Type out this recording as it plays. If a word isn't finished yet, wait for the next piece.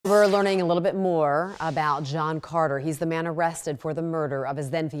We're learning a little bit more about John Carter. He's the man arrested for the murder of his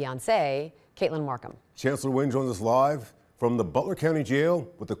then fiancée, Katelyn Markham. Chancellor Wynn joins us live from the Butler County Jail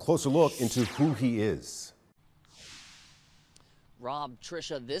with a closer look into who he is. Rob,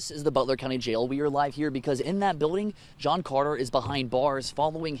 Tricia, this is the Butler County Jail. We are live here because in that building, John Carter is behind bars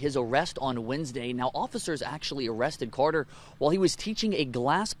following his arrest on Wednesday. Now, officers actually arrested Carter while he was teaching a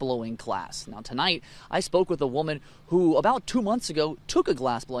glass-blowing class. Now, tonight, I spoke with a woman who about 2 months ago took a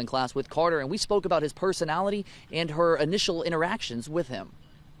glass-blowing class with Carter, and we spoke about his personality and her initial interactions with him.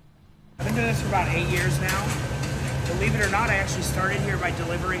 I've been doing this for about 8 years now. Believe it or not, I actually started here by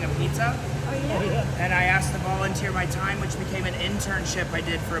delivering a pizza. Oh, yeah? And I asked to volunteer my time, which became an internship I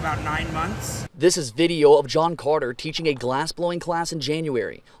did for about 9 months. This is video of John Carter teaching a glass-blowing class in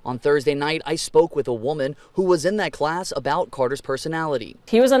January. On Thursday night, I spoke with a woman who was in that class about Carter's personality.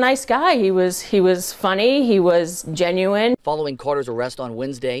 He was a nice guy. He was funny. He was genuine. Following Carter's arrest on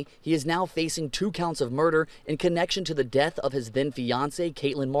Wednesday, he is now facing 2 counts of murder in connection to the death of his then fiancée,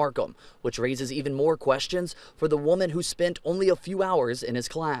 Katelyn Markham, which raises even more questions for the woman who spent only a few hours in his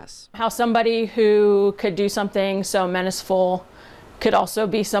class. How somebody who could do something so menaceful could also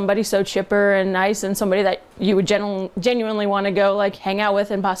be somebody so chipper and nice, and somebody that you would genuinely want to go like hang out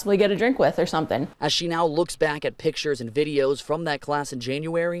with and possibly get a drink with or something. As she now looks back at pictures and videos from that class in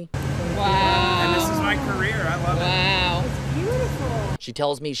January. Wow. And this is my career. I love it. Wow. It's beautiful. She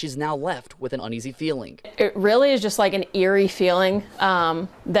tells me she's now left with an uneasy feeling. It really is just like an eerie feeling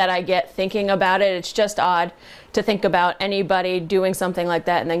that I get thinking about it. It's just odd to think about anybody doing something like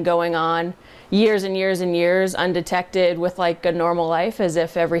that and then going on years and years and years undetected with like a normal life, as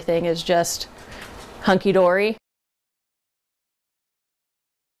if everything is just hunky-dory.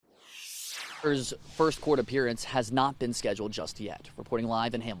 Carter's first court appearance has not been scheduled just yet. Reporting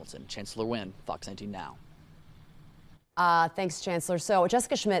live in Hamilton, Chancellor Wynn, Fox 19 Now. Thanks, Chancellor. So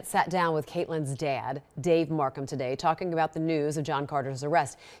Jessica Schmidt sat down with Katelyn's dad, Dave Markham, today, talking about the news of John Carter's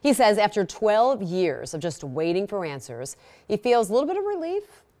arrest. He says after 12 years of just waiting for answers, he feels a little bit of relief,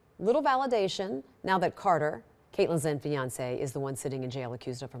 little validation, now that Carter, Katelyn's then fiancé, is the one sitting in jail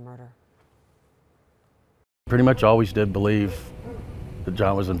accused of her murder. Pretty much always did believe that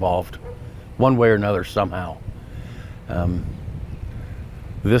John was involved, one way or another, somehow.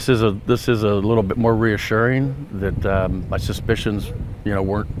 This is a little bit more reassuring that my suspicions,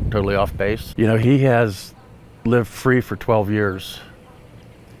 weren't totally off base. He has lived free for 12 years,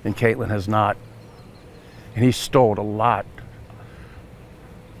 and Katelyn has not, and he stole a lot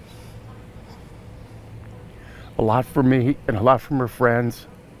from me and a lot from her friends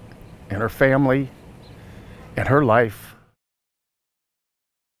and her family and her life.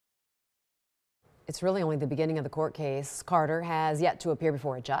 It's really only the beginning of the court case. Carter has yet to appear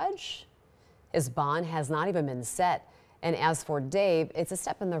before a judge. His bond has not even been set. And as for Dave, it's a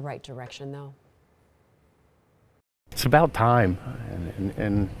step in the right direction, though. It's about time,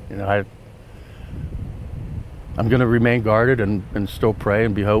 and I'm going to remain guarded and still pray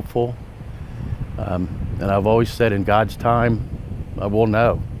and be hopeful. And I've always said, in God's time, I will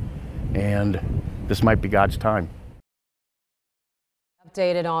know. And this might be God's time.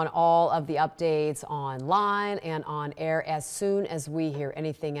 Updated on all of the updates online and on air. As soon as we hear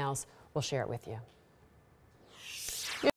anything else, we'll share it with you.